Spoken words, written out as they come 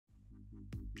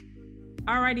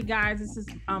Alrighty, guys, this is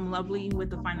Lovely with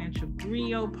the Financial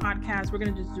Griot podcast. We're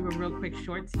gonna just do a real quick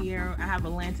shorts here. I have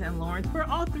Atlanta and Lawrence. We're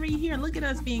all three here. Look at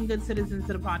us being good citizens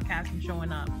to the podcast and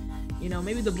showing up. You know,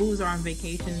 maybe the boos are on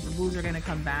vacations. The boos are gonna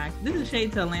come back. This is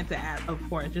shade to Atlanta, of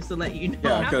course, just to let you know.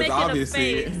 Yeah, because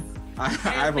obviously I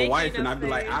have a wife, and I'd be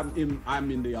like, I'm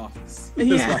in the office,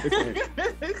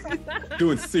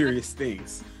 doing serious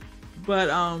things.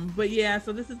 But yeah,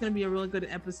 so this is going to be a really good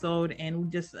episode, and we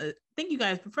just thank you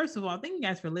guys. First of all, thank you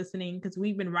guys for listening, because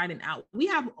we've been writing out. We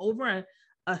have over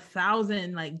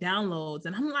 1,000 like downloads,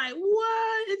 and I'm like,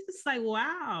 what? It's just like,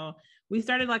 wow. We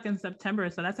started like in September,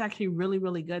 so that's actually really,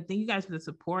 really good. Thank you guys for the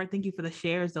support. Thank you for the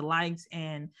shares, the likes,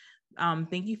 and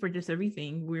thank you for just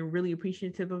everything. We're really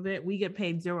appreciative of it. We get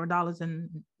paid $0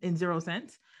 and 0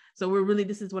 cents. So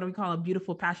this is what we call a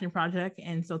beautiful passion project.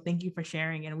 And so thank you for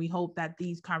sharing. And we hope that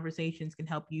these conversations can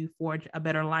help you forge a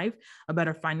better life, a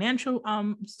better financial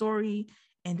story,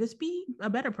 and just be a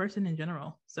better person in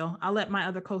general. So I'll let my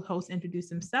other co-hosts introduce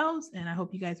themselves. And I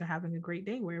hope you guys are having a great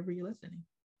day wherever you're listening.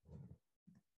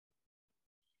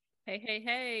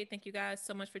 Hey. Thank you guys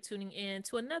so much for tuning in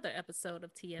to another episode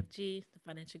of TFG, the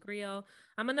Financial Griot.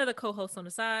 I'm another co-host on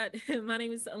the side. My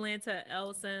name is Atlanta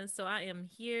Ellison. So I am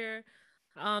here.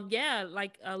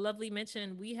 Like Lovely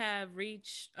mentioned, we have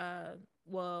reached I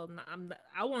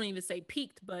won't even say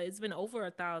peaked, but it's been over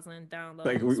 1,000 downloads.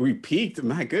 Like we peaked,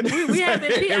 my goodness. We have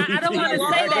been peaked. I don't want to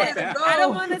say that. I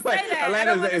don't want to say that.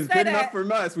 Atlanta is good enough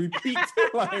for us. We peaked.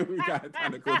 Like we got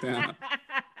time to go down.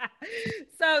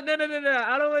 So no.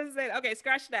 I don't want to say that. Okay,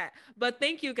 scratch that. But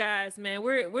thank you guys, man.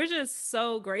 We're just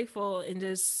so grateful, and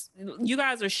just you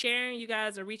guys are sharing. You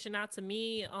guys are reaching out to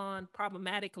me on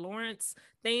problematic Lawrence,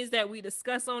 things that we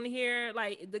discuss on here.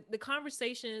 Like the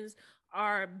conversations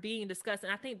are being discussed,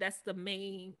 and I think that's the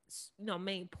main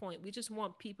point. We just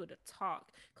want people to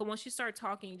talk, because once you start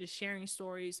talking, just sharing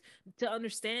stories, to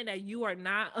understand that you are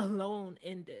not alone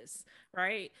in this,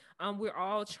 right? We're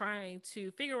all trying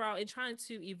to figure out and trying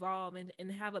to evolve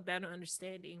and have a better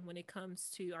understanding when it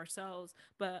comes to ourselves,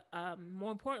 but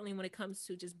more importantly, when it comes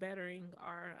to just bettering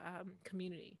our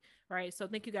community, right? So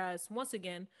thank you guys once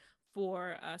again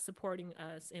for supporting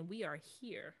us, and we are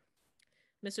here.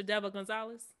 Mr. Deva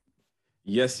Gonzalez.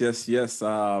 Yes.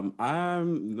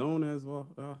 I'm known as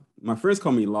my friends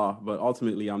call me Law, but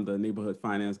ultimately I'm the neighborhood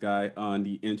finance guy on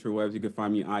the interwebs. You can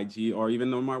find me on IG or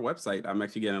even on my website. I'm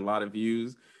actually getting a lot of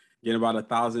views, getting about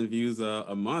 1,000 views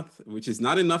a month, which is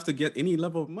not enough to get any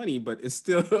level of money, but it's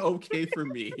still okay for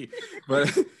me.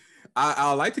 But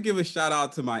I'd like to give a shout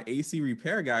out to my AC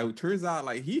repair guy, who turns out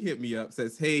like he hit me up,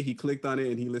 says, hey, he clicked on it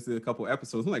and he listened to a couple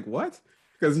episodes. I'm like, what?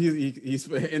 Because he's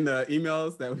in the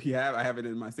emails that we have, I have it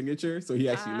in my signature. So he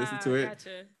actually listened to it.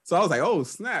 Gotcha. So I was like, oh,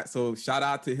 snap. So shout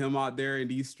out to him out there in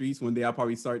these streets. One day I'll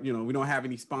probably start, we don't have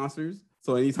any sponsors.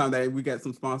 So anytime that we get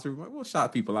some sponsors, we'll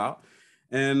shout people out.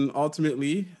 And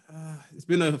ultimately, it's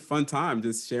been a fun time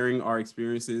just sharing our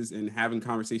experiences and having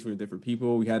conversation with different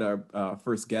people. We had our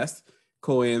first guest,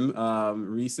 Koem,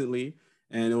 recently.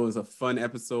 And it was a fun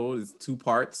episode. It's 2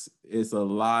 parts. It's a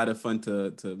lot of fun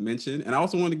to mention. And I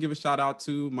also want to give a shout out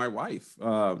to my wife,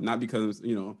 not because,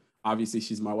 obviously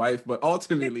she's my wife, but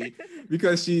ultimately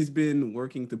because she's been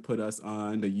working to put us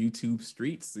on the YouTube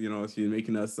streets. She's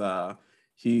making us,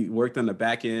 she worked on the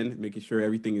back end, making sure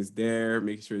everything is there,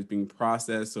 making sure it's being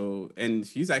processed. So, and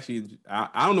she's actually,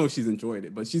 I don't know if she's enjoyed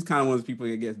it, but she's kind of one of those people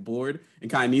that gets bored and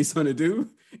kind of needs something to do.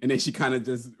 And then she kind of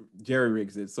just jerry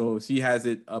rigs it. So she has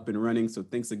it up and running. So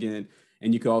thanks again.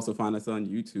 And you can also find us on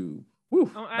YouTube.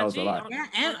 Woo, on that IG, was a lot.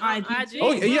 And IG.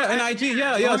 Oh yeah, and IG.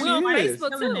 Yeah. We're on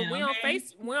Facebook too.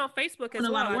 We're on Facebook as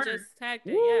well. I just tagged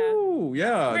it. Ooh,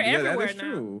 yeah. We're everywhere that is now.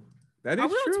 True. That is Are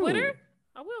we true. On Twitter?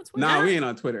 Are we on Twitter? Nah, we ain't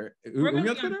on Twitter. We're gonna be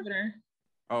on Twitter.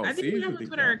 Oh, I think we have a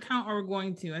Twitter account, or we're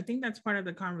going to. I think that's part of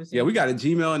the conversation. Yeah, we got a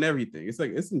Gmail and everything. It's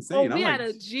insane. Oh, we had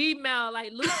a Gmail.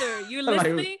 Like Luther, you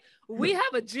listening? We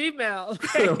have a Gmail.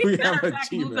 Okay? We have a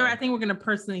Gmail. Luther, I think we're gonna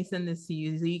personally send this to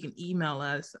you so you can email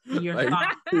us your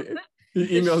thoughts.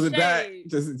 He emails it back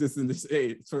just in this.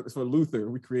 Hey, for Luther,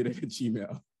 we created a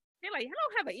Gmail. They're like, you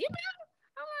don't have an email?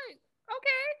 I'm like, okay.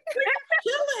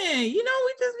 Chilling,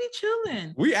 we just be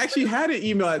chilling. We actually had an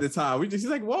email at the time. He's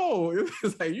like, whoa,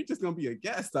 it's like, you're just gonna be a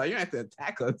guest. You don't have to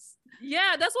attack us.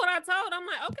 Yeah, that's what I told. I'm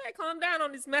like, okay, calm down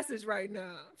on this message right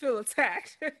now. I feel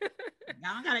attacked.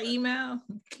 Y'all got an email,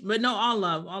 but no, all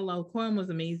love. Koem was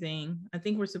amazing. I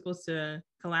think we're supposed to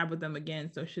collab with them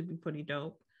again, so it should be pretty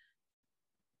dope.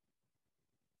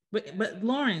 But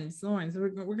Lawrence, we're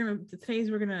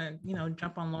gonna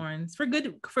jump on Lawrence for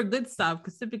good stuff,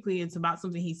 because typically it's about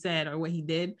something he said or what he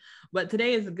did. But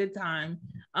today is a good time.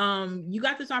 You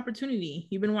got this opportunity.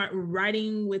 You've been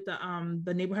writing with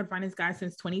the neighborhood finance guy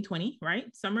since 2020,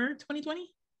 right? Summer 2020.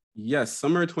 Yes,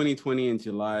 summer 2020 in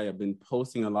July, I've been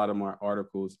posting a lot of my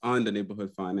articles on the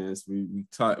neighborhood finance. We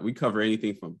cover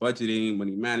anything from budgeting,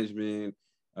 money management,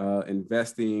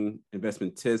 investing,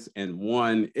 investment tips,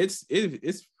 and it's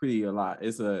pretty a lot.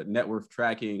 It's a net worth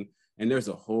tracking, and there's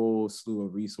a whole slew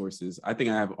of resources. I think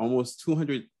I have almost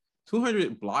 200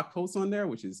 blog posts on there,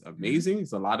 which is amazing.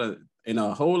 It's a lot of and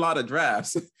a whole lot of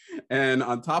drafts. And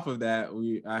on top of that,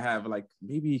 I have like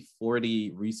maybe 40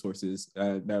 resources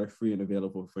that are free and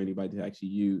available for anybody to actually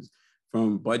use,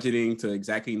 from budgeting to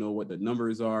exactly know what the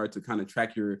numbers are, to kind of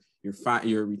track your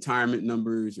retirement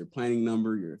numbers, your planning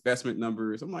number, your investment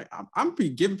numbers. I'm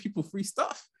giving people free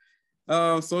stuff.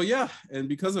 So yeah, and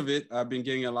because of it, I've been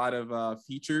getting a lot of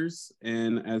features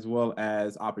and as well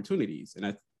as opportunities,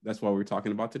 and that's what we're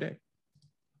talking about today.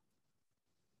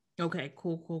 Okay,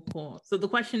 cool. So the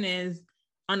question is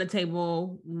on the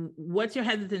table, what's your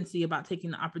hesitancy about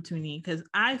taking the opportunity? Because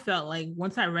I felt like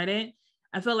once I read it,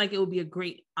 I felt like it would be a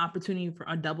great opportunity for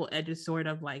a double-edged sword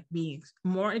of like being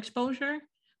more exposure,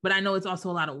 but I know it's also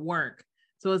a lot of work.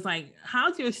 So it's like,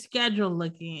 how's your schedule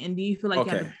looking? And do you feel like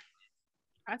you have to...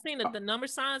 I seen the number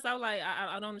signs. I was like,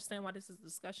 I don't understand why this is a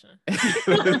discussion.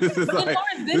 This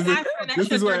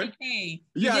is where,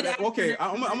 yeah. Okay,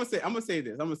 I'm gonna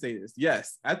say this.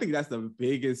 Yes, I think that's the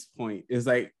biggest point. Is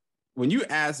like when you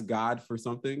ask God for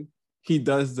something, He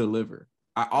does deliver.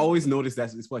 I always notice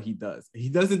that's what He does. He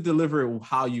doesn't deliver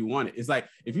how you want it. It's like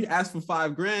if you ask for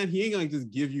 $5,000, He ain't gonna just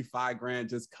give you $5,000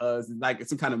 just cause like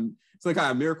it's some kind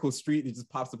of miracle street that just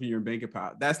pops up in your bank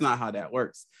account. That's not how that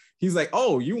works. He's like,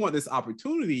 oh, you want this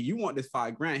opportunity, you want this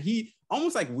 $5,000. He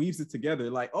almost like weaves it together.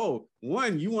 Like, oh,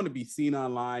 one, you want to be seen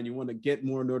online, you want to get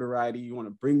more notoriety, you want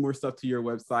to bring more stuff to your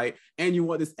website, and you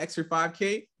want this extra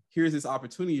 $5,000. Here's this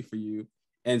opportunity for you.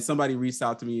 And somebody reached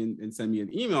out to me and sent me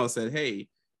an email and said, hey,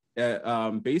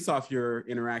 based off your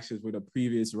interactions with a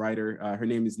previous writer, her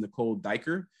name is Nicole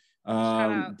Diker.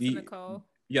 Shout out to Nicole.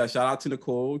 Yeah, shout out to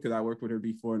Nicole, because I worked with her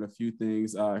before in a few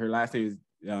things. Her last name is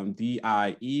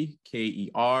Dieker,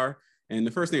 and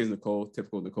the first name is Nicole,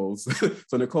 typical Nicole's.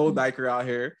 So Nicole Diker out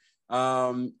here.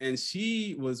 And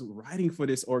she was writing for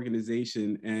this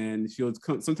organization, and she would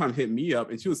sometimes hit me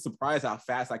up, and she was surprised how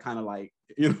fast I kind of like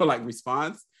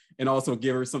response, and also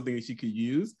give her something that she could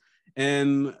use.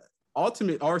 And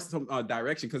ultimate or some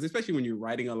direction, because especially when you're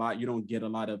writing a lot, you don't get a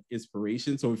lot of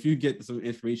inspiration. So if you get some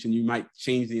inspiration, you might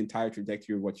change the entire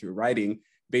trajectory of what you're writing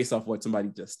based off what somebody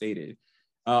just stated.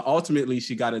 Ultimately,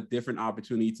 she got a different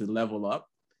opportunity to level up,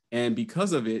 and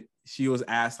because of it, she was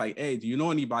asked like, hey, do you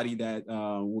know anybody that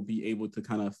will be able to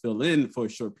kind of fill in for a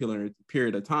short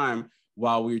period of time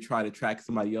while we try to track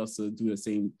somebody else to do the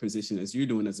same position as you're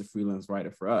doing as a freelance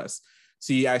writer for us?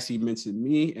 She actually mentioned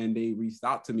me, and they reached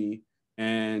out to me,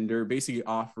 and they're basically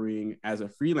offering, as a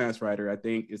freelance writer, I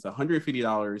think it's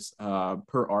 $150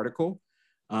 per article,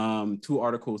 2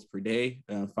 articles per day,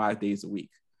 5 days a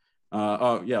week.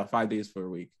 5 days per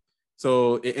week.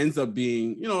 So it ends up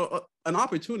being, an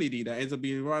opportunity that ends up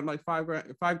being around like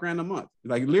 $5,000 a month.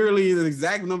 Like literally the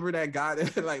exact number that God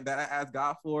that I asked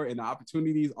God for, and the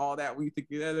opportunities, all that we think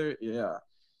together. Yeah.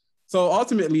 So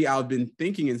ultimately, I've been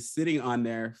thinking and sitting on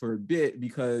there for a bit,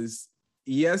 because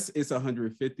yes, it's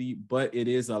 150, but it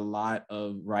is a lot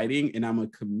of writing, and I'm a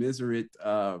commiserate.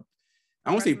 I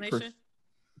won't say,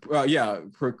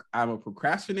 I'm a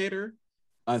procrastinator,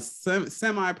 a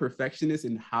semi-perfectionist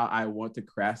in how I want to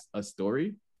craft a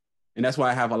story. And that's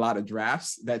why I have a lot of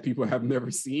drafts that people have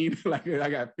never seen. Like I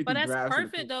got 50 but that's drafts.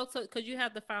 Perfect though, because you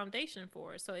have the foundation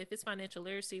for it. So if it's financial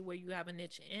literacy where you have a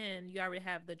niche in, you already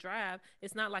have the draft.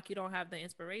 It's not like you don't have the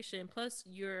inspiration. Plus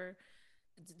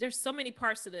there's so many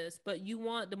parts to this, but you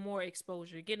want the more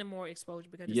exposure, getting more exposure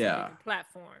because it's a different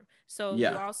platform. So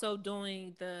you're also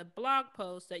doing the blog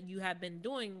posts that you have been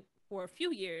doing for a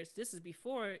few years. This is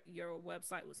before your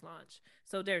website was launched.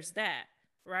 So there's that.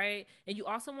 Right. And you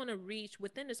also want to reach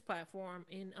within this platform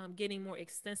in getting more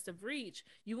extensive reach.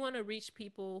 You want to reach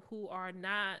people who are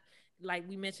not, like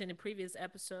we mentioned in previous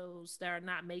episodes, that are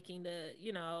not making the,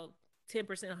 10%,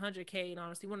 100K. And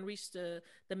honestly, you want to reach the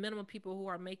minimum people who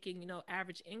are making,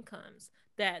 average incomes,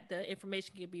 that the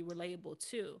information can be relatable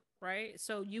to. Right.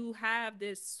 So you have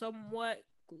this somewhat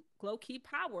low key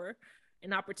power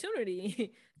and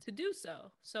opportunity to do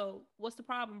so. So what's the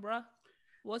problem, bruh?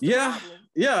 What's the problem?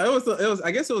 Yeah, it was,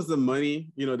 I guess it was the money,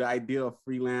 the idea of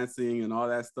freelancing and all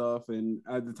that stuff. And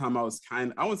at the time I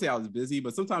wouldn't say I was busy,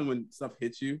 but sometimes when stuff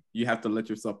hits you, you have to let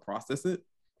yourself process it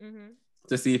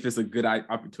to see if it's a good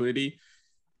opportunity.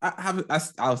 I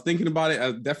was thinking about it.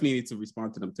 I definitely need to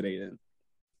respond to them today then.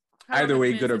 Either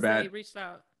way, good or bad. They reached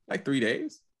out? Like 3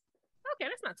 days. Okay,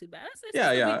 that's not too bad. It's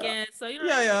yeah. Weekend, so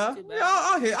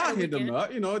I'll hit them up.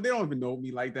 They don't even know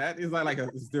me like that. It's like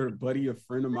is there a buddy, a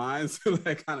friend of mine, so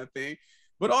that kind of thing.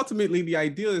 But ultimately, the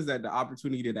idea is that the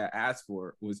opportunity that I asked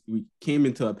for we came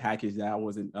into a package that I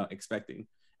wasn't expecting.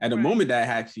 At a moment that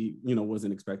I actually,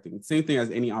 wasn't expecting. Same thing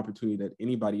as any opportunity that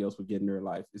anybody else would get in their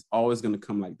life. It's always going to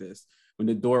come like this. When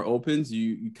the door opens,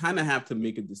 you kind of have to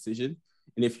make a decision.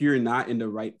 And if you're not in the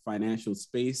right financial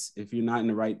space, if you're not in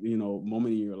the right,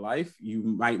 moment in your life, you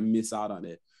might miss out on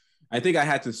it. I think I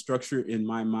had to structure in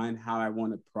my mind how I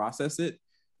want to process it.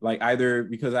 Like either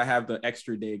because I have the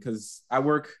extra day, because I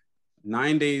work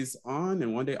 9 days on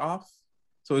and 1 day off.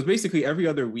 So it's basically every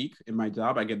other week in my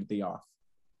job, I get a day off.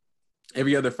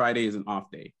 Every other Friday is an off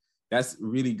day. That's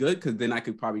really good because then I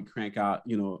could probably crank out,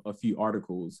 a few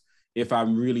articles if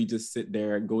I'm really just sit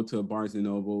there, go to a Barnes and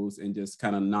Nobles and just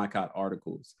kind of knock out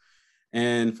articles.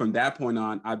 And from that point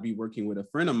on, I'd be working with a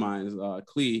friend of mine,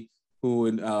 Clee, who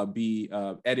would be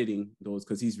editing those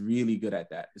because he's really good at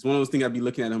that. It's one of those things I'd be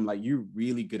looking at him like, you're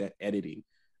really good at editing.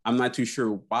 I'm not too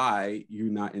sure why you're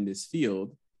not in this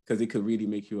field because it could really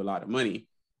make you a lot of money.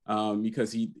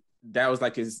 Because that was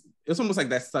like it's almost like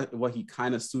that's what he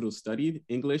kind of pseudo studied,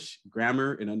 English,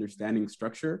 grammar, and understanding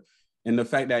structure. And the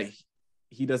fact that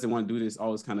he doesn't want to do this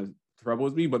always kind of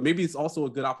troubles me, but maybe it's also a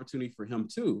good opportunity for him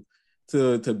too,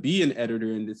 to be an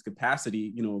editor in this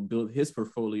capacity, build his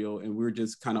portfolio, and we're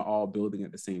just kind of all building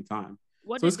at the same time.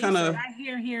 What so it's kind of I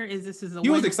hear is this is a he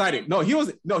was excited. He was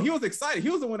excited. He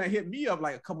was the one that hit me up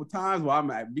like a couple of times while I'm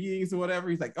at meetings or whatever.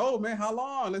 He's like, "Oh man, how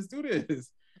long? Let's do this."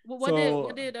 Well,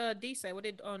 what did D say? What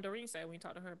did Doreen say when you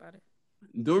talked to her about it?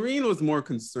 Doreen was more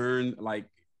concerned, like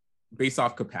based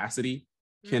off capacity.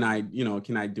 Can I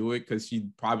do it? Because she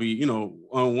probably, on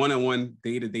a one-on-one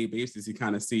day-to-day basis, you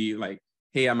kind of see like,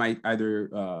 hey, I might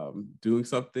either doing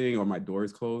something or my door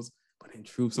is closed. But in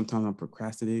truth, sometimes I'm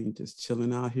procrastinating, just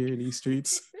chilling out here in these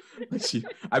streets.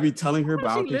 I be telling her, but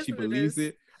I don't think she believes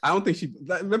it. I don't think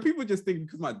people just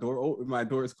think because my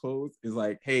door is closed is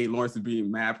like, hey, Lawrence is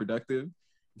being mad productive.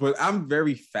 But I'm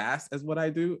very fast as what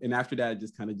I do. And after that, I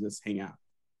just kind of just hang out.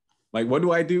 Like, what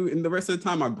do I do? And the rest of the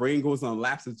time, my brain goes on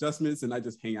lapse adjustments and I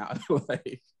just hang out.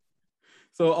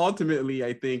 So ultimately,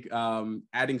 I think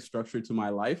adding structure to my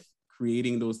life,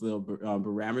 creating those little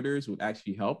parameters would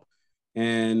actually help.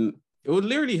 And it would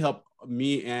literally help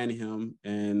me and him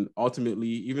and ultimately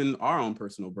even our own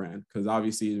personal brand. Because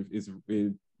obviously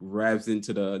it revs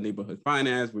into the neighborhood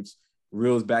finance, which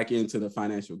reels back into the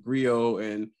financial griot.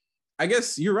 And I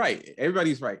guess you're right.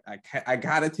 Everybody's right. I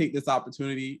got to take this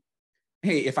opportunity.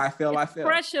 Hey, if I fail, I fail.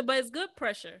 Pressure, but it's good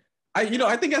pressure. I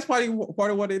think that's part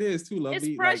of what it is too, Lovely.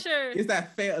 It's pressure. Like, is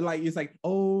that fail? Like, it's like,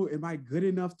 oh, am I good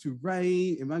enough to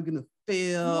write? Am I gonna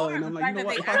fail? And I'm like,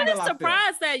 what? I'm just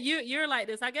surprised that you're like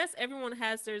this. I guess everyone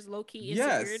has their low-key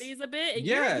insecurities a bit. And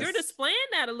you're displaying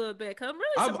that a little bit. Cause I'm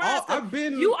really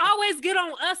surprised. You always get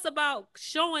on us about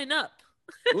showing up.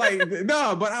 Like,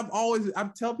 no, but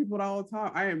I'm telling people all the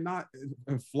time, I am not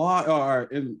flawed or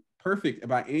imperfect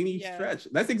by any stretch.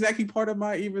 That's exactly part of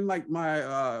my wedding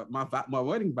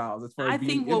vows. As far as I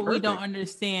think what we don't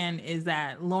understand is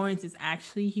that Lawrence is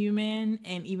actually human,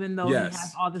 and even though he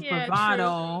has all this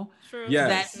bravado,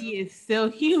 that he is still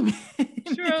human.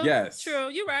 True. Yes. True.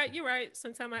 You're right.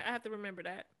 Sometimes I have to remember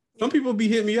that. Some people be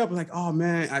hitting me up like, oh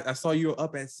man, I saw you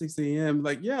up at 6 a.m.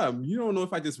 Like, yeah, you don't know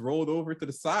if I just rolled over to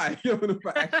the side. You don't know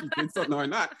if I actually did something or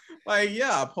not. Like,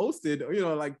 yeah, I posted,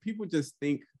 like people just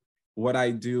think what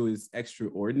I do is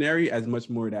extraordinary as much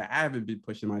more that I haven't been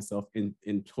pushing myself in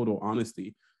total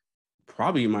honesty,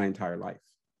 probably my entire life.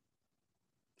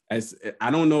 As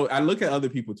I don't know, I look at other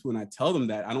people too, and I tell them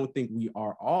that I don't think we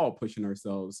are all pushing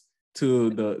ourselves to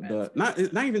the not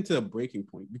even to a breaking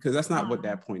point, because that's not what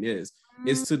that point is.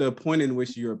 It's to the point in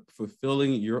which you're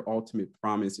fulfilling your ultimate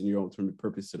promise and your ultimate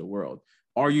purpose to the world.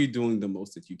 Are you doing the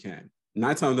most that you can?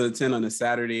 9 times out of 10 on a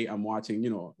Saturday, I'm watching,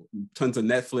 tons of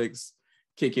Netflix,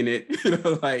 kicking it,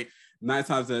 like 9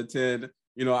 times out of 10,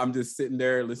 I'm just sitting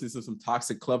there listening to some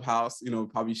toxic Clubhouse,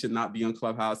 probably should not be on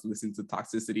Clubhouse and listening to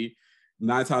toxicity.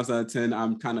 9 times out of 10,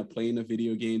 I'm kind of playing a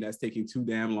video game that's taking too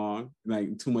damn long,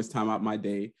 like too much time out my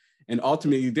day. And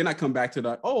ultimately, then I come back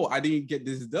to I didn't get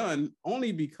this done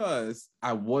only because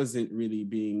I wasn't really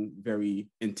being very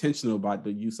intentional about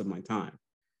the use of my time.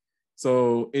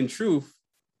 So in truth,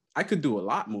 I could do a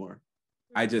lot more,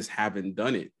 I just haven't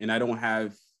done it. And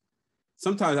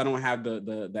sometimes I don't have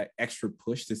that extra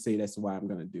push to say that's what I'm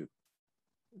going to do.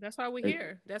 That's why we're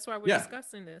here. That's why we're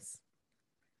discussing this.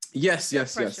 Yes.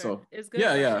 So it's good.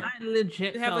 Yeah. I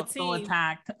legit felt so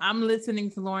attacked. I'm listening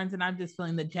to Lawrence and I'm just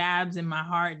feeling the jabs in my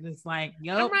heart. Just like,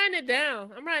 yo. I'm writing it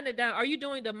down. Are you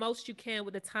doing the most you can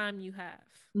with the time you have?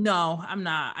 No, I'm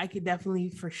not. I could definitely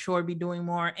for sure be doing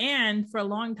more. And for a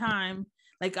long time,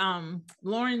 like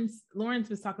Lawrence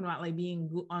was talking about like being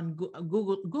on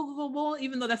Googleable,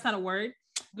 even though that's not a word.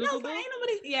 Googleable? No, ain't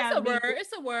nobody, yeah,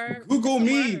 it's a word. Google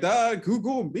me, dog.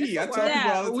 Google me. I tell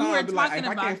people all the time. We were talking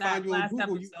like, about that last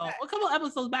episode. A couple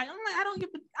episodes back. I'm like,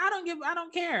 I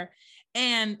don't care.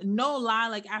 And no lie,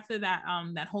 like after that,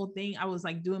 that whole thing, I was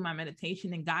like doing my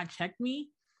meditation and God checked me.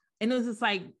 And it was just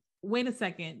like, wait a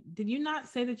second, did you not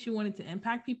say that you wanted to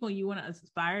impact people? You want to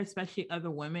aspire, especially other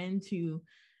women, to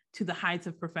the heights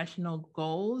of professional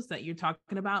goals that you're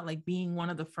talking about, like being one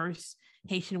of the first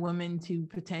Haitian women to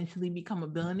potentially become a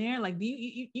billionaire? Like, do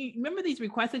you remember these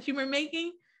requests that you were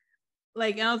making?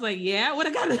 Like, and I was like, yeah, what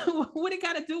it got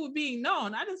to do with being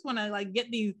known? I just want to like get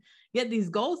these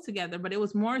goals together. But it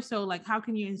was more so like, how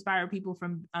can you inspire people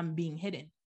from being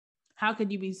hidden? How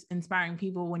could you be inspiring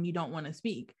people when you don't want to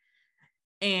speak?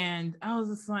 And I was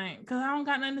just like, because I don't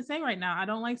got nothing to say right now. I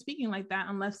don't like speaking like that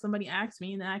unless somebody asks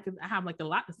me, and then I have like a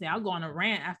lot to say. I'll go on a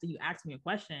rant after you ask me a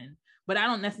question, but I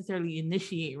don't necessarily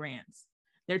initiate rants.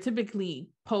 They're typically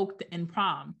poked and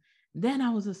prompted. Then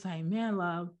I was just like, man,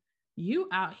 love, you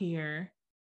out here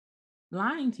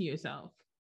lying to yourself.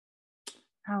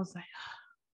 I was like,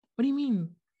 what do you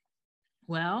mean?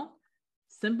 Well,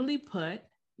 simply put,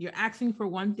 you're asking for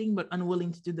one thing, but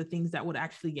unwilling to do the things that would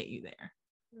actually get you there.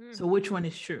 So which one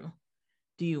is true?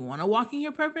 Do you want to walk in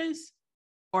your purpose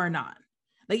or not?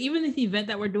 Like even this event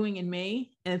that we're doing in May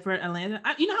and for Atlanta,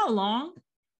 you know how long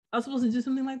I was supposed to do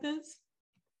something like this?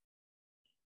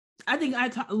 I think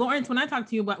Lawrence, when I talked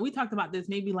to you about, we talked about this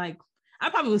maybe like, I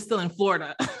probably was still in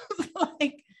Florida.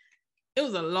 Like it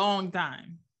was a long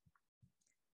time.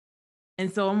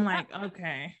 And so I'm like,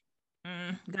 okay,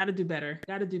 got to do better.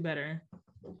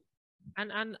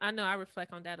 I know I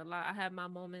reflect on that a lot. I have my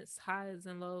moments, highs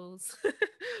and lows,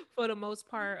 for the most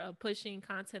part, of pushing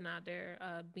content out there,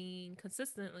 being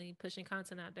consistently pushing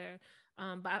content out there.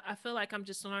 But I feel like I'm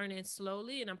just learning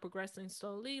slowly and I'm progressing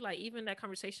slowly. Like even that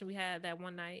conversation we had that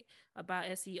one night about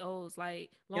SEOs,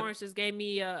 like Lawrence just gave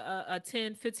me a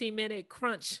 10-15 minute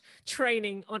crunch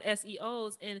training on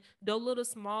SEOs, and those little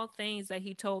small things that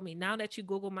he told me. Now that you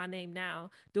Google my name now,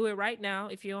 do it right now.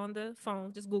 If you're on the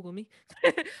phone, just Google me.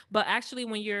 But actually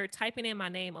when you're typing in my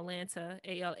name, Alanta,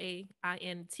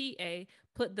 Alainta,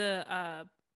 put the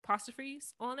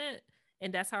apostrophes on it.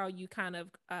 And that's how you kind of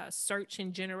search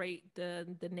and generate the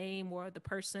name or the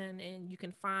person, and you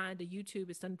can find the YouTube.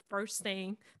 It's the first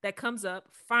thing that comes up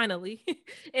finally,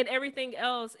 and everything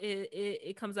else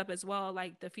it comes up as well,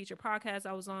 like the feature podcast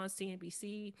I was on,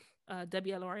 CNBC,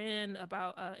 WLRN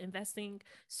about investing.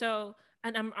 So,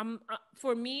 and I'm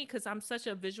for me, because I'm such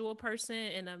a visual person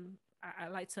and I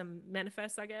like to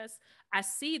manifest, I guess. I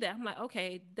see that. I'm like,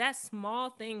 okay, that small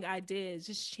thing I did is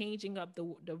just changing up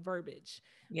the verbiage,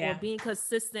 or being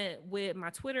consistent with my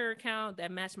Twitter account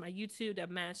that matched my YouTube, that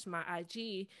matched my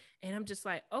IG. And I'm just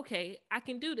like, okay, I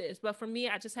can do this. But for me,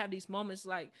 I just have these moments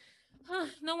like,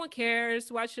 no one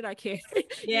cares. Why should I care?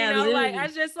 Yeah, like I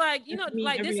just like,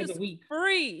 like this is week.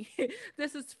 free.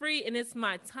 This is free and it's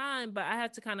my time. But I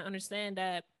have to kind of understand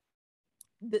that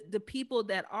the people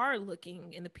that are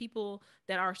looking and the people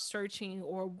that are searching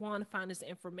or want to find this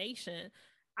information,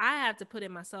 I have to put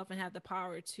in myself and have the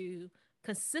power to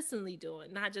consistently do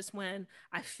it, not just when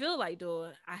I feel like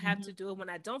doing it. I have to do it when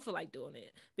I don't feel like doing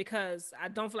it, because I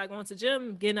don't feel like going to the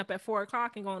gym, getting up at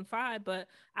 4:00 and going 5, but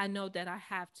I know that I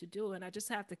have to do it. And I just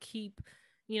have to keep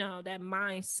that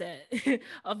mindset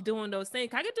of doing those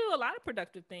things. I could do a lot of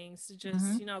productive things to just,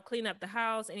 clean up the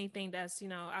house, anything that's,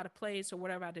 out of place or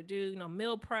whatever I have to do,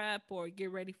 meal prep or get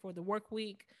ready for the work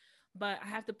week. But I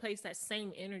have to place that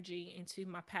same energy into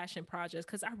my passion projects,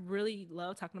 because I really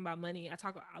love talking about money.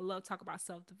 I love talking about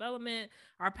self-development.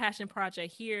 Our passion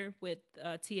project here with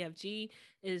TFG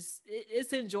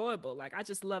it's enjoyable. Like I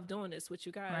just love doing this with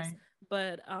you guys. Right.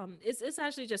 But it's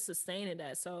actually just sustaining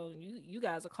that. So you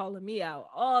guys are calling me out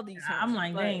all these times. I'm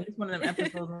like, dang, it's one of them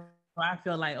episodes where I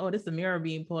feel like, oh, this is a mirror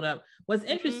being pulled up. What's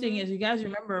interesting is, you guys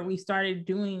remember we started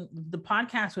doing, the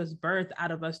podcast was birthed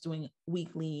out of us doing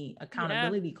weekly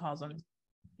accountability calls on.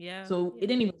 Yeah. So it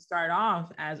didn't even start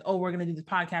off as, oh, we're going to do this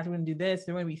podcast, we're going to do this,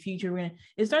 we're going to be featured.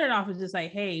 It started off as just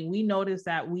like, hey, we noticed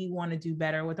that we want to do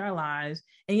better with our lives.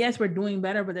 And yes, we're doing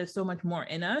better, but there's so much more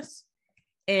in us.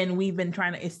 and we've been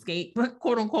trying to escape,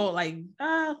 quote unquote, like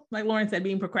Lauren said,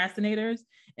 being procrastinators.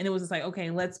 And it was just like,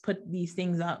 okay, let's put these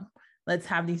things up. Let's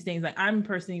have these things. Like, I'm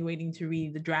personally waiting to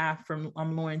read the draft from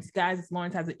Lawrence. Guys,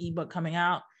 Lawrence has an ebook coming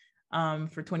out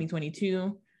for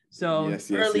 2022. So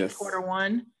early quarter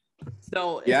one.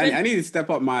 So yeah, I need to step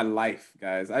up my life,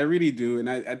 guys. I really do. And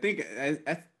I think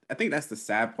that's the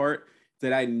sad part,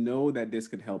 that I know that this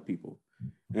could help people.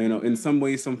 You know, in some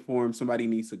way, some form, somebody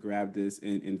needs to grab this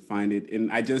and find it.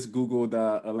 And I just Googled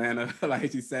Atlanta,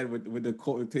 like you said, with the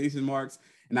quotation marks.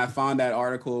 And I found that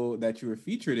article that you were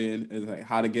featured in, is like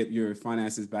how to get your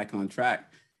finances back on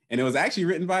track. And it was actually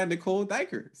written by Nicole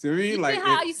Diker. So I mean,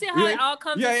 you see how it all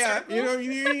comes in circles? You know what I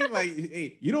mean? Like,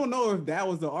 hey, you don't know if that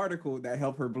was the article that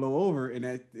helped her blow over,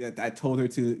 and that I told her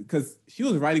to, because she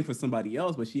was writing for somebody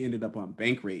else, but she ended up on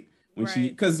Bankrate.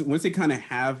 Because once they kind of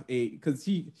have because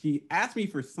she asked me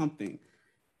for something,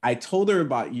 I told her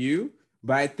about you,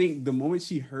 but I think the moment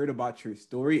she heard about your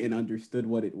story and understood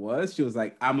what it was, she was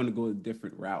like, I'm going to go a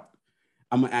different route.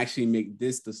 I'm going to actually make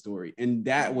this the story. And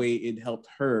that way it helped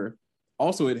her.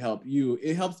 Also, it helped you.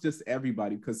 It helps just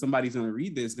everybody, because somebody's going to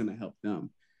read this, going to help them.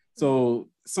 So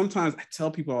sometimes I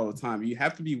tell people all the time, you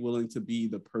have to be willing to be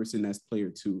the person that's player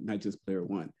 2, not just player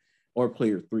 1. Or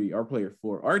player 3, or player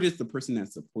 4, or just the person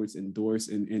that supports, endorse,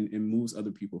 and moves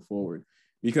other people forward.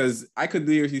 Because I could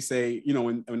literally say, you know,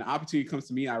 when the opportunity comes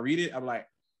to me, I read it, I'm like,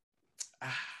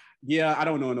 yeah, I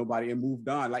don't know nobody, and moved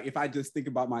on. Like, if I just think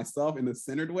about myself in a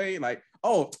centered way, like,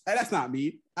 oh, that's not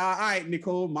me. All right,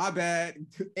 Nicole, my bad.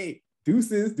 Hey,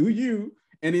 deuces, do you?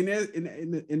 And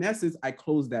in essence, I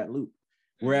close that loop.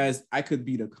 Whereas I could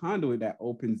be the conduit that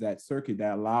opens that circuit,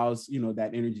 that allows, you know,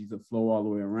 that energy to flow all the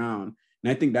way around.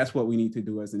 And I think that's what we need to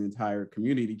do as an entire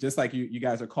community. Just like you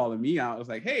guys are calling me out. I was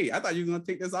like, hey, I thought you were going to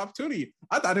take this opportunity.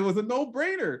 I thought it was a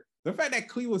no-brainer. The fact that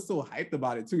Clee was so hyped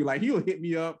about it too. Like, he'll hit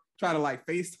me up, try to like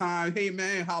FaceTime. Hey,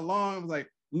 man, how long? I was like,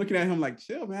 looking at him like,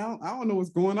 chill, man. I don't know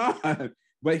what's going on.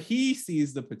 But he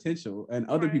sees the potential, and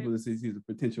other people see the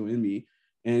potential in me.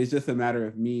 And it's just a matter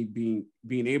of me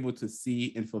being able to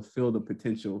see and fulfill the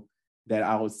potential that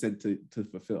I was sent to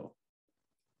fulfill.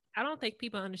 I don't think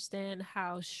people understand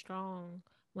how strong,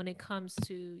 when it comes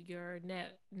to your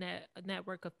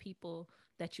network of people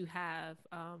that you have,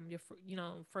 your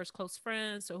first close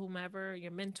friends or whomever,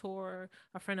 your mentor,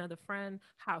 a friend of the friend,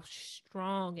 how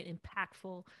strong and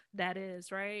impactful that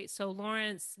is, right? So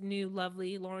Lawrence knew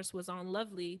Lovely. Lawrence was on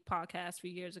Lovely podcast a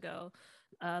few years ago.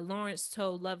 Lawrence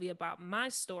told Lovely about my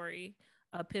story,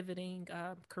 pivoting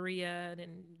career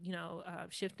and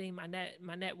shifting my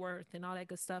net worth and all that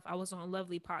good stuff. I was on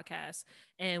Lovely podcast,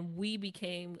 and we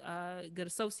became good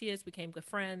associates, became good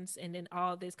friends, and then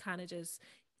all this kind of just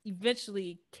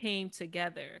eventually came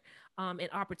together. And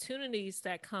opportunities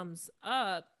that comes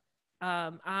up,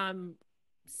 I'm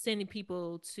sending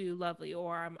people to Lovely,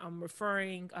 or I'm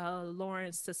referring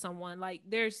Lawrence to someone. Like,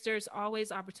 there's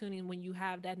always opportunity when you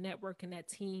have that network and that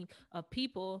team of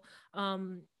people.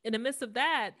 In the midst of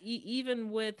that,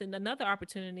 even with another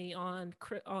opportunity on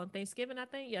Thanksgiving, I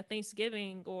think,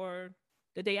 Thanksgiving or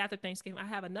the day after Thanksgiving, I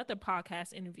have another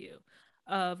podcast interview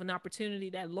of an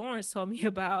opportunity that Lawrence told me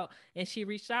about, and she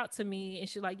reached out to me and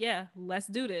she's like, yeah, let's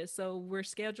do this. So we're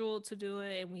scheduled to do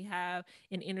it, and we have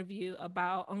an interview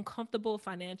about uncomfortable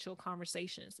financial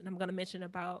conversations. And I'm going to mention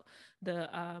about the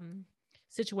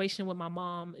situation with my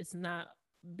mom is not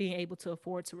being able to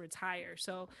afford to retire.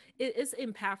 So it's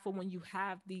impactful when you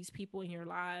have these people in your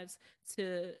lives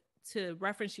to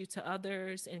reference you to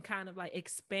others and kind of like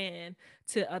expand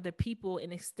to other people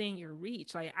and extend your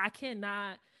reach. Like, I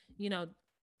cannot,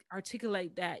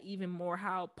 articulate that even more,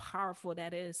 how powerful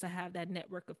that is to have that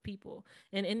network of people.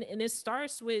 And it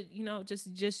starts with,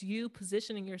 just you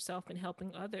positioning yourself and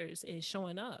helping others and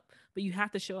showing up. But you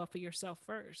have to show up for yourself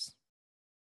first.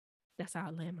 That's how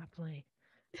I land my plane.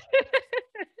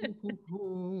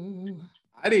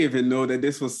 I didn't even know that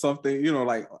this was something,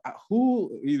 like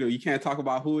who, you can't talk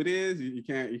about who it is. You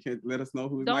can't let us know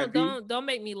who it might be. Don't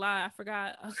make me lie. I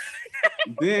forgot.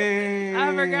 Damn.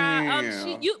 I forgot.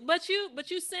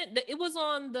 But you sent it was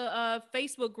on the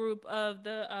Facebook group of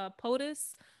the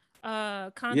POTUS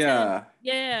content.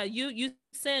 Yeah. You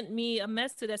sent me a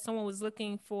message that someone was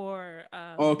looking for.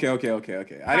 Okay.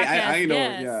 I know.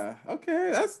 Yes. Yeah. Okay.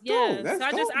 That's dope. That's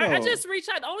so dope. I just reach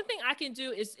out. The only thing I can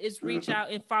do is reach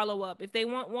out and follow up. If they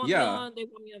want me on, they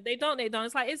want me on. They don't.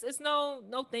 It's like it's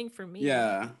no thing for me.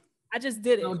 Yeah. I just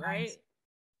did it, right?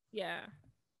 Yeah.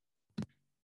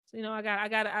 So, I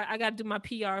got to do my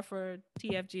PR for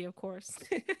TFG, of course.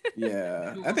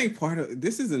 Yeah, I think part of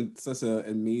this isn't such an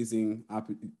amazing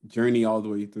journey all the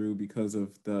way through because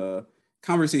of the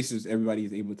conversations everybody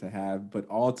is able to have, but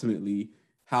ultimately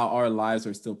how our lives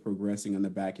are still progressing on the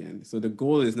back end. So the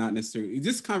goal is not necessarily,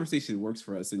 this conversation works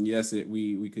for us. And yes,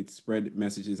 we could spread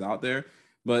messages out there,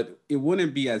 but it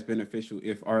wouldn't be as beneficial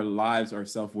if our lives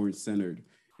ourselves weren't centered.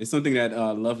 It's something that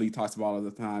Lovely talks about all the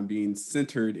time, being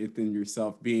centered within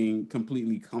yourself, being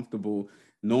completely comfortable,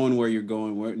 knowing where you're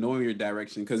going, knowing your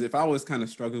direction. Because if I was kind of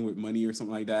struggling with money or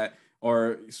something like that,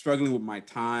 or struggling with my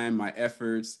time, my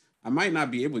efforts, I might not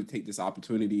be able to take this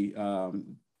opportunity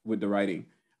with the writing.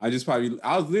 I was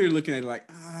literally looking at it like,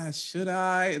 should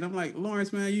I? And I'm like,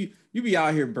 Lawrence, man, you be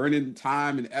out here burning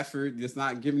time and effort, just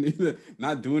not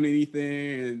not doing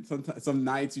anything. And some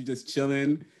nights you just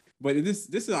chilling. But this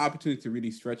is an opportunity to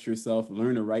really stretch yourself,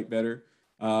 learn to write better,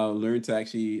 learn to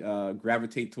actually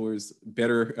gravitate towards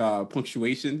better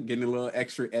punctuation, getting a little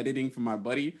extra editing from my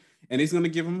buddy. And it's going to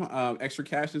give him extra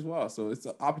cash as well. So it's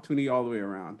an opportunity all the way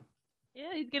around.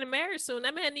 Yeah, he's getting married soon.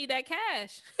 That man need that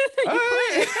cash.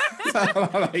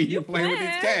 You playing with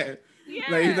his cash. Yeah,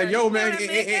 like he's like, yo, man,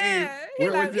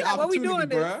 where's the opportunity,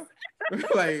 bro?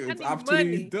 Like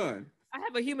opportunity's done. I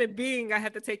have a human being I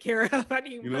have to take care of. I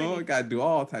need money. I gotta do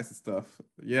all types of stuff.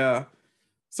 Yeah.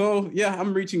 So yeah,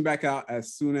 I'm reaching back out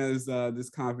as soon as this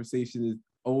conversation is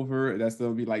over. That's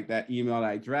gonna be like that email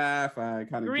I draft. I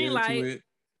kind of get into it.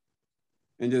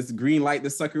 And just green light the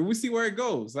sucker. We see where it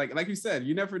goes. Like you said,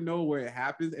 you never know where it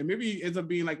happens. And maybe it ends up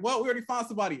being like, well, we already found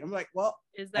somebody. I'm like, well,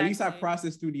 at least I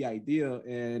processed through the idea.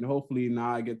 And hopefully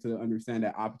now I get to understand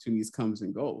that opportunities comes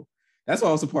and go. That's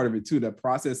also part of it too. The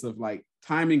process of like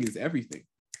timing is everything.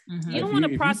 Mm-hmm. You don't want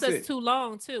to process too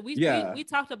long too. We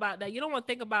talked about that. You don't want to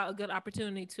think about a good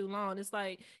opportunity too long. It's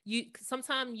like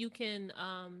sometimes you can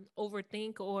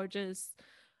overthink or just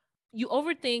you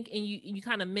overthink and you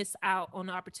kind of miss out on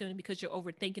the opportunity because you're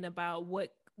overthinking about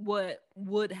what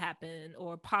would happen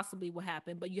or possibly will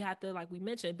happen. But you have to, like we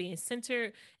mentioned, being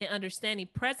centered and understanding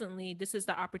presently, this is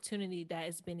the opportunity that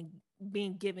is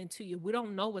being given to you. We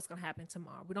don't know what's going to happen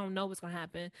tomorrow. We don't know what's going to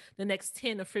happen the next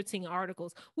 10 or 15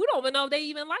 articles. We don't even know if they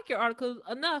even like your article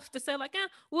enough to say like,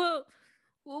 we'll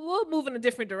move in a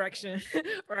different direction.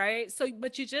 Right. So,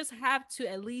 but you just have to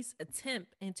at least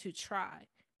attempt and to try,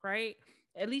 right?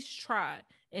 At least try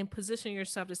and position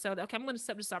yourself to say, okay, I'm going to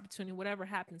accept this opportunity. Whatever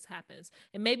happens, happens.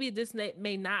 And maybe this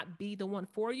may not be the one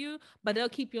for you, but they'll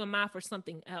keep you in mind for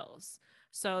something else.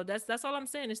 So that's all I'm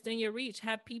saying. It's in your reach.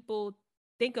 Have people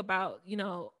think about,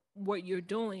 what you're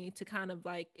doing to kind of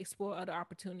like explore other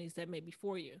opportunities that may be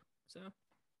for you. So,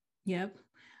 yep.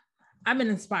 I've been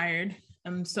inspired.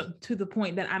 So to the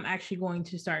point that I'm actually going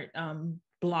to start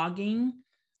blogging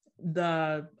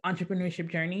the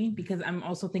entrepreneurship journey, because I'm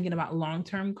also thinking about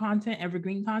long-term content,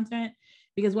 evergreen content,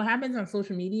 because what happens on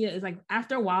social media is like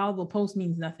after a while the post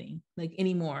means nothing like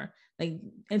anymore. Like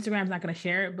Instagram's not going to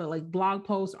share it, but like blog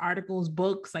posts, articles,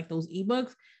 books, like those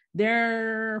ebooks,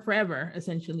 they're forever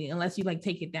essentially, unless you like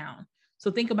take it down. So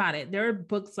think about it. There are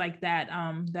books like that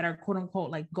that are quote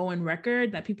unquote like going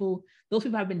record, that those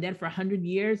people have been dead for 100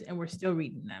 years and we're still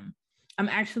reading them. I'm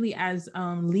actually as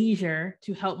leisure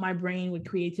to help my brain with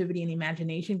creativity and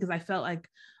imagination, because I felt like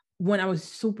when I was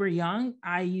super young,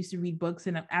 I used to read books,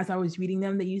 and as I was reading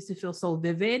them, they used to feel so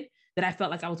vivid that I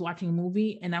felt like I was watching a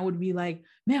movie, and I would be like,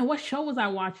 man, what show was I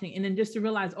watching? And then just to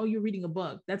realize, oh, you're reading a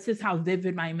book. That's just how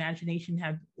vivid my imagination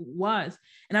was.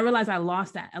 And I realized I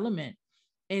lost that element.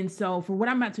 And so for what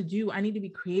I'm about to do, I need to be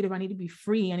creative. I need to be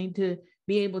free. I need to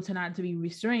be able to not to be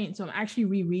restrained. So I'm actually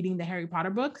rereading the Harry Potter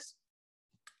books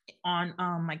on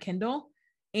my Kindle,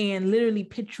 and literally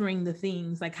picturing the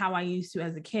things like how I used to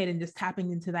as a kid, and just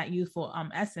tapping into that youthful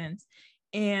essence.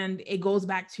 And it goes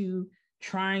back to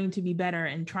trying to be better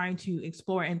and trying to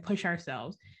explore and push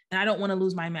ourselves. And I don't want to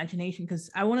lose my imagination, because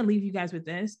I want to leave you guys with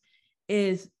this,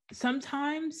 is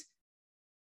sometimes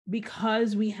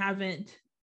because we kind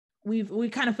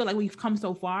of feel like we've come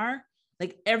so far,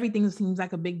 like everything seems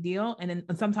like a big deal. And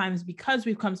then sometimes because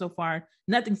we've come so far,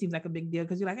 nothing seems like a big deal,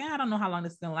 because you're like, I don't know how long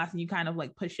this is going to last. And you kind of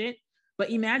like push it. But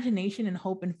imagination and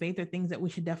hope and faith are things that we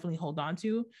should definitely hold on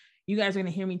to. You guys are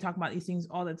going to hear me talk about these things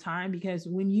all the time, because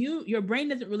when your brain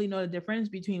doesn't really know the difference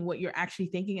between what you're actually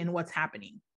thinking and what's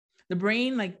happening. The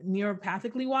brain, like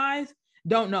neuropathically wise,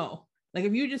 don't know. Like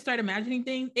if you just start imagining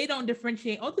things, they don't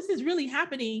differentiate. Oh, this is really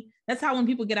happening. That's how when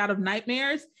people get out of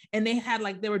nightmares and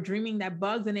they were dreaming that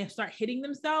bugs and they start hitting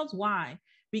themselves. Why?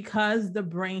 Because the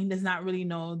brain does not really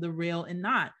know the real and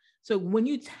not. So when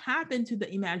you tap into the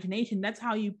imagination, that's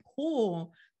how you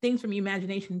pull things from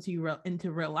imagination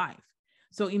into real life.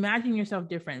 So imagine yourself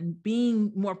different,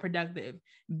 being more productive,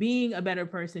 being a better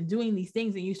person, doing these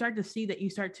things, and you start to see that you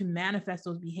start to manifest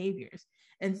those behaviors.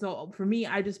 And so for me,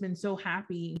 I've just been so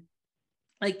happy.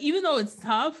 Like, even though it's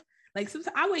tough, like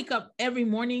sometimes I wake up every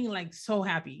morning, like so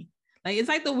happy. Like, it's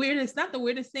like the weirdest, not the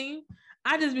weirdest thing.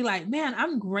 I just be like, man,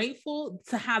 I'm grateful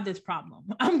to have this problem.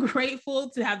 I'm grateful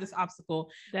to have this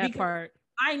obstacle. That part.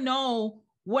 I know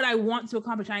what I want to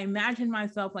accomplish. I imagine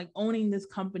myself like owning this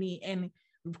company and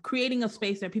creating a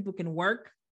space that people can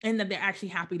work and that they're actually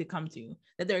happy to come to,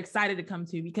 that they're excited to come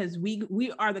to, because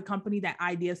we are the company that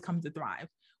ideas come to thrive.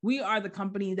 We are the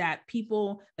company that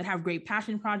people that have great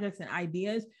passion projects and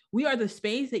ideas, we are the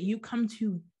space that you come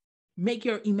to make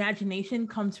your imagination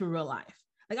come to real life.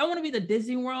 Like, I want to be the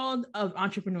Disney World of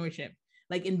entrepreneurship,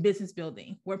 like in business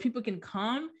building, where people can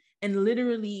come and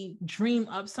literally dream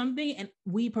up something, and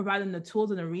we provide them the tools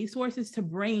and the resources to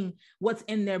bring what's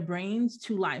in their brains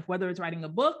to life, whether it's writing a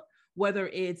book, whether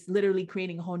it's literally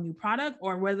creating a whole new product,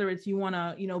 or whether it's you want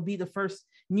to, be the first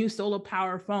new solar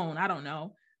power phone. I don't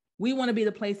know. We want to be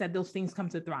the place that those things come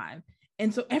to thrive.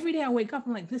 And so every day I wake up,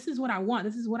 I'm like, this is what I want.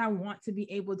 This is what I want to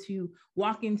be able to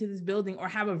walk into this building or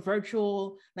have a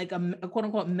virtual, like a quote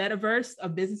unquote metaverse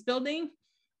of business building.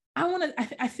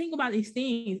 I think about these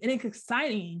things, and it's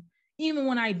exciting, even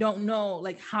when I don't know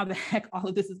like how the heck all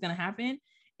of this is going to happen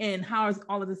and how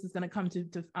all of this is going to come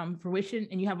to fruition.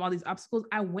 And you have all these obstacles.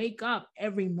 I wake up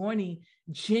every morning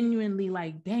genuinely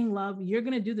like, dang, love, you're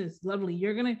going to do this. Lovely.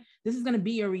 This is going to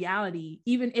be your reality,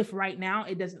 even if right now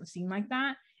it doesn't seem like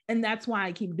that. And that's why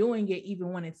I keep doing it,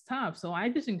 even when it's tough. So I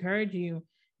just encourage you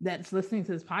that's listening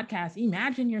to this podcast,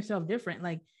 imagine yourself different.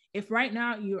 Like, if right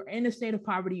now you're in a state of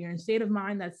poverty, you're in a state of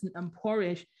mind that's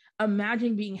poorish,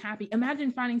 imagine being happy.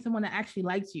 Imagine finding someone that actually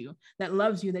likes you, that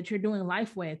loves you, that you're doing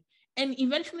life with. And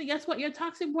eventually, guess what? Your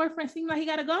toxic boyfriend seems like he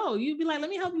got to go. You'd be like, let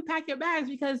me help you pack your bags,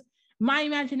 because my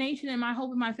imagination and my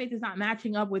hope and my faith is not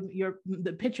matching up with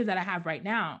the picture that I have right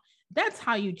now. That's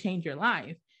how you change your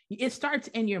life. It starts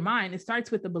in your mind. It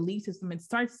starts with the belief system. It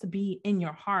starts to be in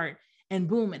your heart, and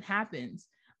boom, it happens.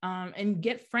 And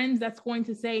get friends that's going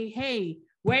to say, hey,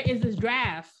 where is this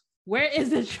draft? Where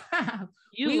is this draft?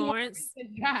 Lawrence. This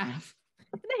draft.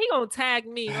 And then he gonna tag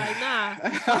me like, nah,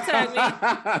 don't tag me.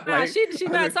 Nah, like, she's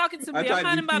not talking to me. I'm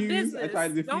minding my business. I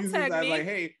tried to don't tag me. Like,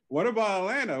 hey, what about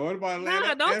Atlanta?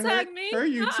 Nah, don't tag me. Her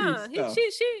YouTube stuff.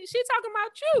 She talking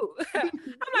about you.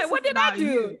 I'm like, what did I do?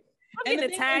 You. I'm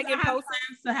getting tagged and posted.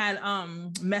 I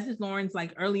had message Lawrence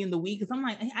like early in the week, because I'm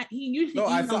like, he usually. No,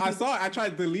 I saw it. I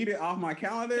tried to delete it off my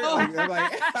calendar.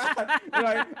 Like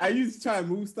I used to try to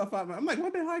move stuff out. I'm like,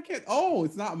 what the hell? I can't. Oh,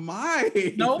 it's not my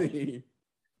thing.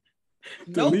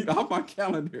 Delete off my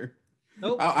calendar.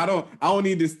 Nope. I don't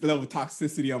need this level of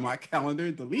toxicity on my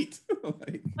calendar. Delete.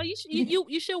 Like,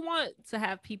 you should want to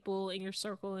have people in your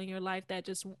circle, in your life, that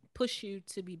just push you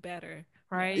to be better,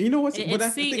 right? You know what's and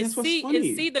that's what's funny.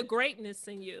 And see the greatness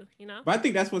in you, But I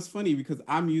think that's what's funny, because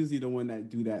I'm usually the one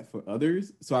that do that for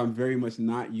others, so I'm very much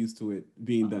not used to it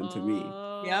being done to me.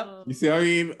 Yep. You see what I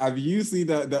mean? I've usually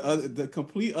the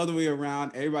complete other way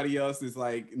around. Everybody else is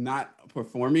like not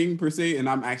performing per se, and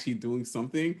I'm actually doing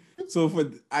something. So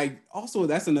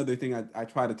that's another thing I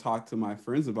try to talk to my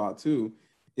friends about too,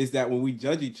 is that when we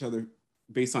judge each other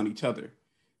based on each other.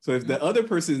 So if the other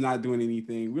person is not doing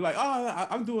anything, we're like, oh,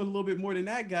 I'm doing a little bit more than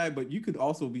that guy, but you could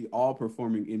also be all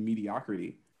performing in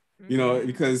mediocrity.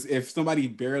 Because if somebody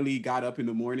barely got up in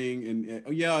the morning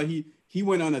and he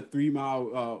went on a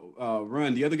 3-mile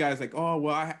run, the other guy's like, oh,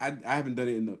 well, I haven't done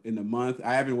it in a month.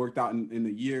 I haven't worked out in a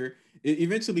year.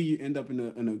 Eventually you end up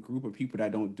in a group of people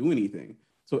that don't do anything.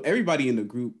 So everybody in the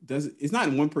group it's not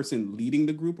one person leading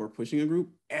the group or pushing a group.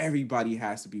 Everybody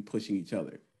has to be pushing each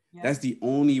other. Yep. That's the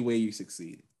only way you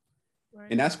succeed. Right.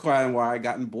 And that's why I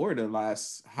gotten bored the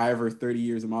last however 30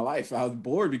 years of my life. I was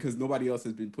bored because nobody else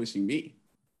has been pushing me.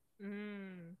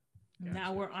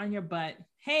 Now we're on your butt.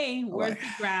 Hey, where's the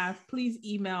draft? Please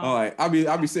email. All right, I'll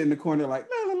be sitting in the corner like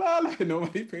la la la, like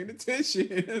nobody paying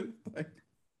attention.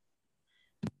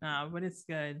 But it's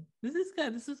good. This is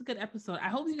good. This is a good episode. I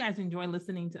hope you guys enjoy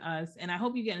listening to us, and I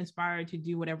hope you get inspired to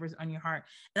do whatever's on your heart.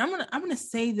 And I'm gonna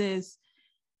say this.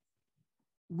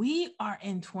 We are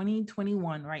in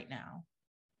 2021 right now.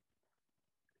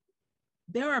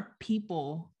 There are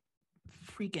people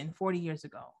freaking 40 years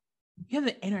ago. You have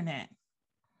the internet.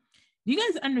 Do you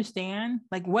guys understand?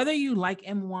 Like, whether you like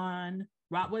M1,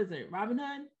 what is it? Robin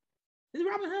Hood? Is it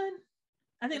Robin Hood?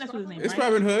 I think that's what his name is. It's right?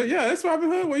 Robin Hood. Yeah, it's Robin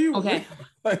Hood. Where you? Okay.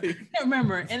 I can't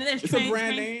remember. And then there's it's a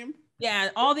brand name. Yeah,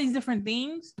 all these different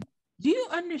things. Do you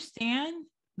understand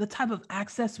the type of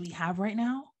access we have right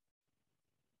now?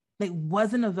 Like,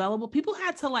 wasn't available. People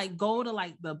had to like go to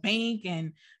like the bank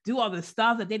and do all the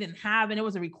stuff that they didn't have, and it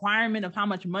was a requirement of how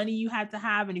much money you had to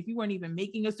have, and if you weren't even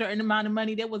making a certain amount of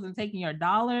money, they wasn't taking your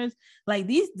dollars. Like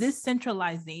this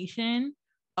centralization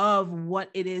of what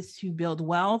it is to build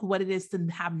wealth, what it is to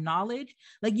have knowledge.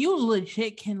 Like, you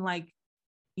legit can like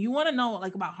You want to know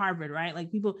like about Harvard, right?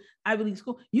 Like people, Ivy League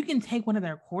school, you can take one of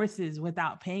their courses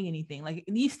without paying anything. Like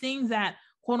these things that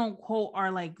quote unquote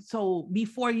are like, so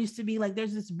before used to be like,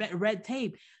 there's this red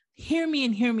tape. Hear me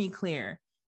and hear me clear.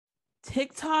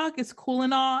 TikTok is cool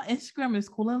and all, Instagram is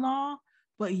cool and all,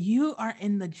 but you are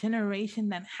in the generation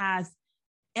that has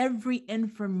every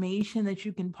information that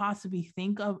you can possibly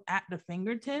think of at the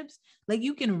fingertips. Like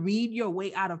you can read your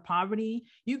way out of poverty.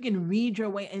 You can read your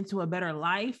way into a better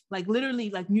life. Like literally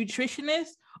like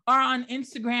nutritionists are on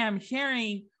Instagram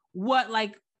sharing what,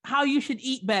 like how you should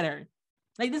eat better.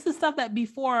 Like this is stuff that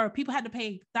before people had to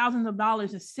pay thousands of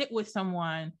dollars to sit with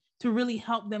someone to really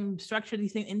help them structure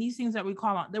these things. And these things that we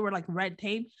call out, they were like red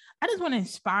tape. I just want to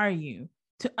inspire you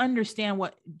to understand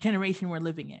what generation we're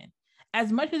living in. As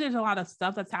much as there's a lot of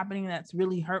stuff that's happening that's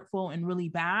really hurtful and really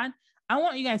bad, I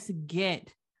want you guys to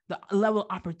get the level of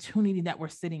opportunity that we're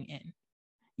sitting in.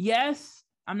 Yes,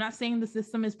 I'm not saying the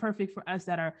system is perfect for us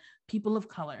that are people of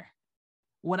color.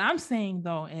 What I'm saying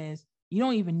though is you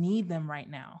don't even need them right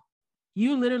now.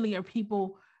 You literally are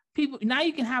people now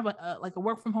you can have a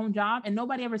work from home job and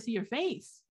nobody ever see your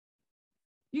face.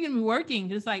 You can be working,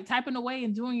 just like typing away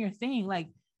and doing your thing. Like,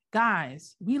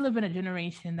 guys, we live in a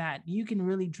generation that you can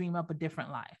really dream up a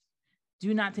different life.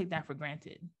 Do not take that for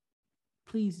granted.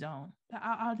 Please don't.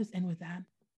 I'll just end with that.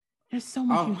 There's so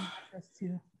much you can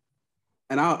too.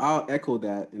 And I'll echo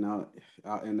that, and I'll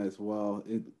end as well.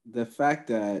 The fact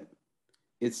that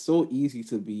it's so easy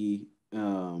to be,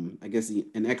 I guess,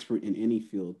 an expert in any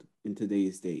field in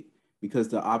today's date, because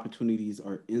the opportunities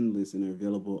are endless and are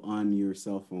available on your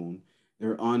cell phone.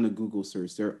 They're on the Google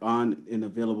search. They're on and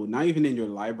available, not even in your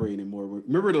library anymore.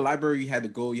 Remember the library, you had to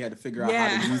go, you had to figure out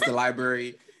how to use the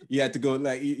library. You had to go,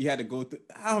 like, you had to go through,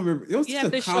 I don't remember. It was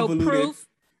just a convoluted. Show proof.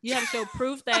 You have to show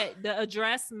proof that the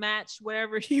address matched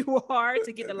wherever you are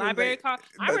to get the library card.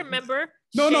 I remember.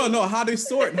 No. How to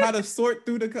sort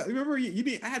through the. Remember,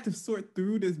 I had to sort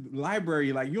through this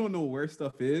library. Like, you don't know where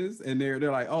stuff is, and they're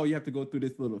like, oh, you have to go through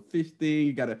this little fish thing.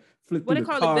 You got to flip through the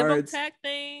cards. What they call the bibliotech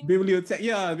thing.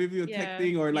 Bibliotech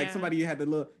thing, or like somebody you had to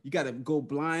look. You got to go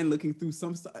blind looking through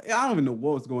some stuff. I don't even know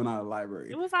what was going on in the library.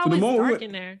 It was always dark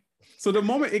in there. So the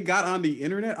moment it got on the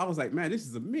internet, I was like, man, this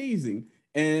is amazing.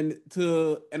 And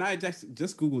I just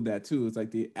Googled that too. It's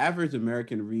like the average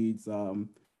American reads 12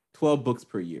 books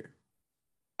per year.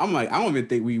 I'm like, I don't even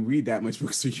think we read that much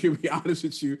books a year, to be honest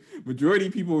with you. Majority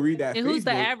of people read that. And Facebook. Who's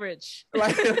the average?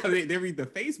 Like they read the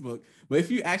Facebook. But if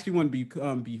you actually want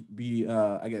to be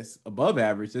I guess above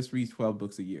average, just read 12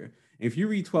 books a year. And if you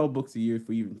read 12 books a year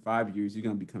for even 5 years, you're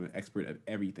gonna become an expert at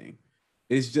everything.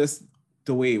 It's just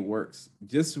the way it works.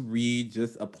 Just read,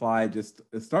 just apply, just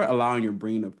start allowing your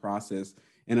brain to process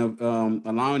and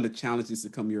allowing the challenges to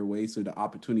come your way so the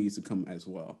opportunities to come as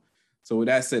well. So with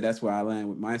that said, that's where I land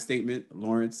with my statement.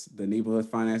 Lawrence, the neighborhood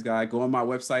finance guy. Go on my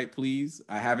website, please.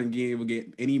 I haven't been able to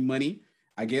get any money.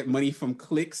 I get money from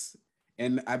clicks,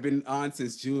 and I've been on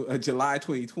since July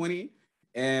 2020,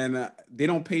 and they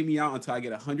don't pay me out until I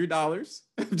get $100.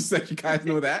 Just let you guys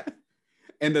know that.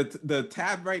 And the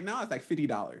tab right now is like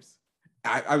 $50.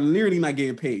 I'm literally not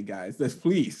getting paid, guys. Just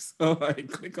please,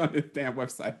 click on this damn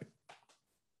website.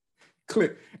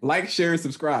 Click like, share, and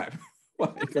subscribe.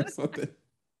 Like or something.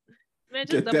 Man,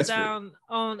 just double down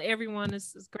on everyone.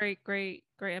 This is great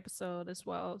episode as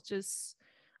well. Just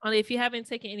if you haven't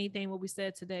taken anything what we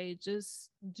said today, just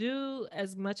do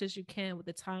as much as you can with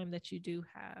the time that you do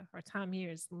have. Our time here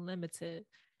is limited,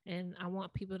 and I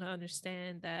want people to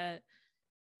understand that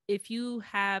if you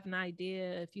have an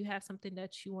idea, if you have something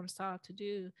that you want to start to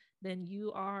do, then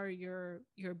you are your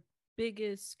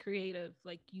biggest creative.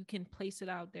 Like, you can place it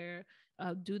out there,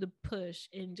 do the push,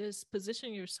 and just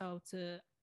position yourself to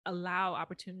allow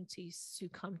opportunities to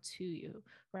come to you,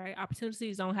 right?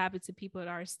 Opportunities don't happen to people that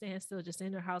are standstill just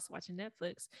in their house watching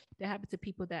Netflix. They happen to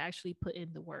people that actually put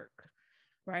in the work,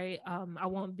 right? I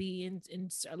won't be in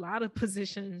a lot of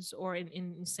positions or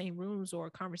in the same rooms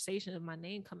or conversation of my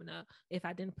name coming up if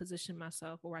I didn't position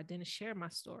myself or I didn't share my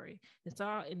story.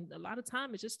 And a lot of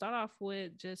time it just start off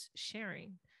with just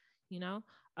sharing,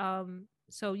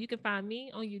 so you can find me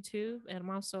on YouTube, and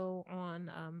I'm also on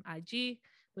IG,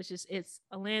 which is it's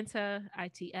Alanta,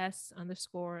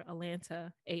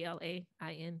 ITS_Alanta,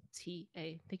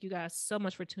 ALAINTA. Thank you guys so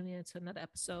much for tuning in to another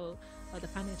episode of the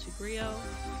Financial Griot,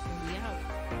 and we out.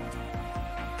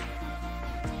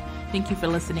 Thank you for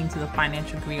listening to the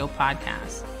Financial Griot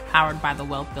podcast, powered by the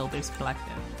Wealth Builders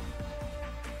Collective.